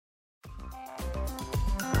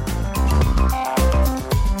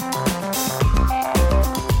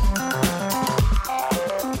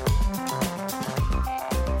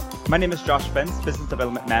My name is Josh Benz, Business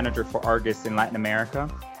Development Manager for Argus in Latin America.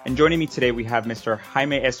 And joining me today, we have Mr.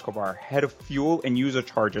 Jaime Escobar, Head of Fuel and User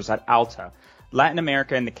Charges at ALTA, Latin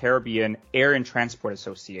America and the Caribbean Air and Transport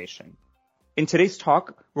Association. In today's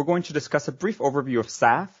talk, we're going to discuss a brief overview of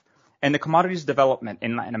SAF and the commodities development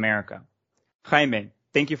in Latin America. Jaime,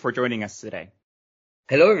 thank you for joining us today.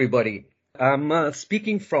 Hello, everybody. I'm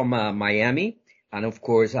speaking from Miami, and of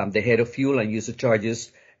course, I'm the Head of Fuel and User Charges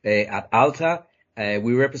at ALTA.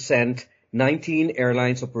 We represent 19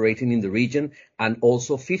 airlines operating in the region and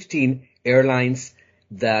also 15 airlines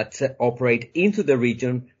that operate into the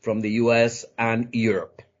region from the U.S. and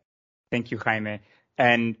Europe. Thank you, Jaime.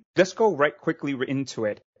 And let's go right quickly into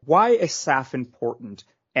it. Why is SAF important,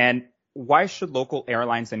 and why should local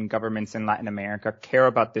airlines and governments in Latin America care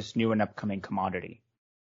about this new and upcoming commodity?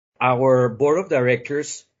 Our board of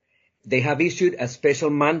directors, they have issued a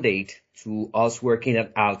special mandate to us working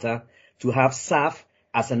at ALTA to have SAF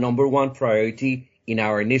as a number one priority in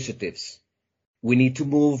our initiatives. We need to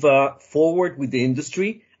move forward with the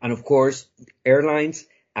industry, and of course, airlines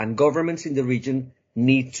and governments in the region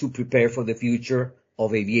need to prepare for the future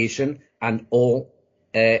of aviation and all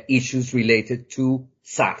issues related to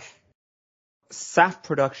SAF. SAF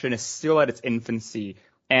production is still at its infancy,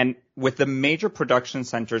 and with the major production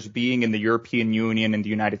centers being in the European Union and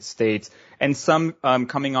the United States, and some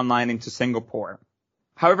coming online into Singapore.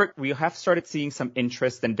 However, we have started seeing some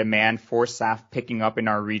interest and demand for SAF picking up in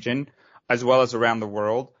our region, as well as around the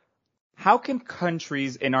world. How can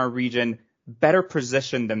countries in our region better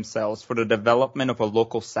position themselves for the development of a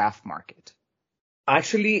local SAF market?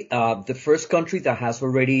 Actually, the first country that has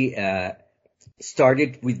already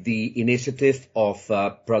started with the initiative of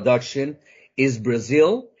production is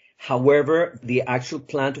Brazil. However, the actual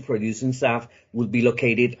plant of producing SAF will be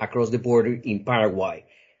located across the border in Paraguay.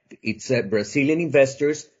 It's Brazilian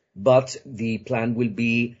investors, but the plant will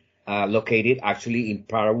be located actually in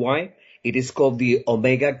Paraguay. It is called the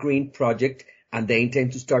Omega Green Project, and they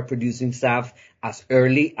intend to start producing SAF as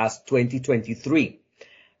early as 2023.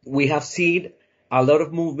 We have seen a lot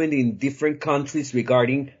of movement in different countries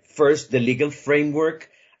regarding, first, the legal framework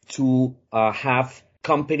to have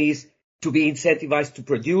companies to be incentivized to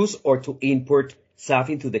produce or to import SAF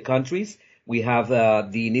into the countries. We have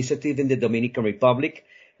the initiative in the Dominican Republic.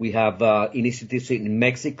 We have initiatives in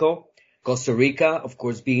Mexico, Costa Rica, of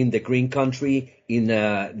course, being the green country in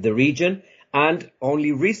the region. And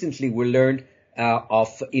only recently we learned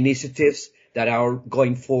of initiatives that are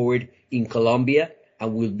going forward in Colombia,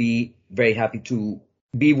 and we'll be very happy to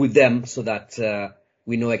be with them so that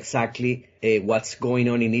we know exactly what's going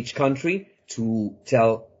on in each country to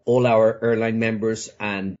tell all our airline members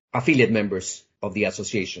and affiliate members of the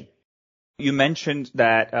association. You mentioned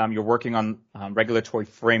that you're working on regulatory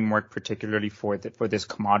framework, particularly for this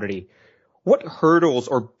commodity. What hurdles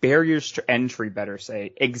or barriers to entry, better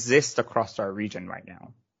say, exist across our region right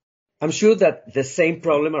now? I'm sure that the same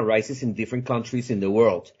problem arises in different countries in the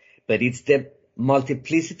world, but it's the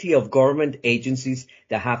multiplicity of government agencies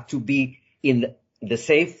that have to be in the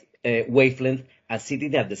same wavelength and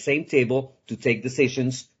sitting at the same table to take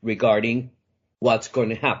decisions regarding what's going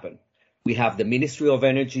to happen. We have the Ministry of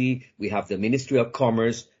Energy, we have the Ministry of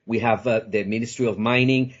Commerce, we have the Ministry of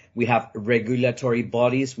Mining, we have regulatory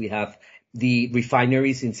bodies, we have the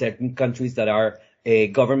refineries in certain countries that are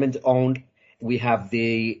government-owned, we have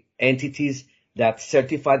the entities that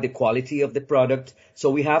certify the quality of the product.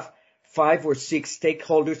 So we have 5 or 6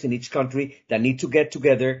 stakeholders in each country that need to get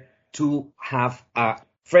together to have a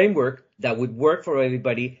framework that would work for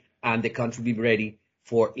everybody and the country be ready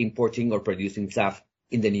for importing or producing SAF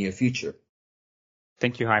in the near future.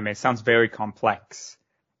 Thank you, Jaime. Sounds very complex.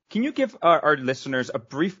 Can you give our listeners a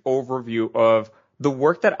brief overview of the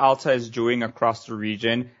work that ALTA is doing across the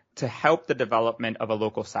region to help the development of a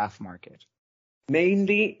local SAF market?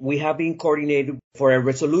 Mainly, we have been coordinated for a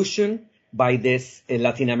resolution by this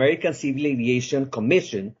Latin American Civil Aviation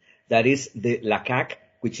Commission, that is the LACAC,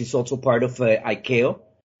 which is also part of ICAO,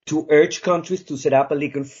 to urge countries to set up a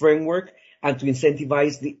legal framework and to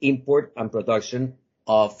incentivize the import and production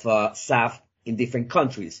of SAF in different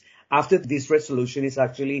countries. After this resolution is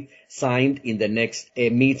actually signed in the next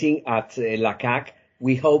meeting at LACAC,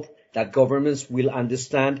 we hope that governments will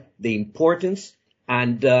understand the importance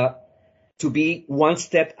and to be one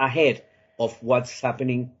step ahead of what's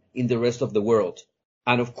happening in the rest of the world.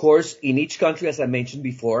 And of course, in each country, as I mentioned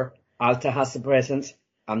before, ALTA has a presence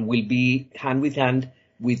and will be hand with hand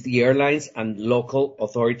with the airlines and local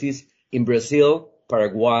authorities in Brazil,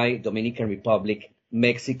 Paraguay, Dominican Republic,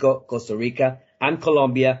 Mexico, Costa Rica, and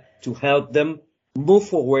Colombia to help them move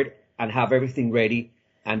forward and have everything ready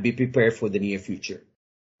and be prepared for the near future.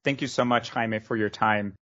 Thank you so much, Jaime, for your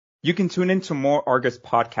time. You can tune in to more Argus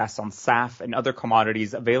podcasts on SAF and other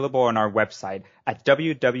commodities available on our website at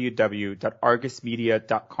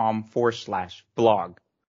www.argusmedia.com/blog.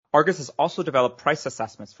 Argus has also developed price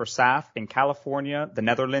assessments for SAF in California, the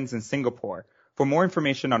Netherlands, and Singapore. For more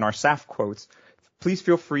information on our SAF quotes, please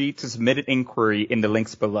feel free to submit an inquiry in the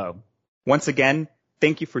links below. Once again,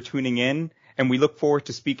 thank you for tuning in, and we look forward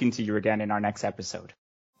to speaking to you again in our next episode.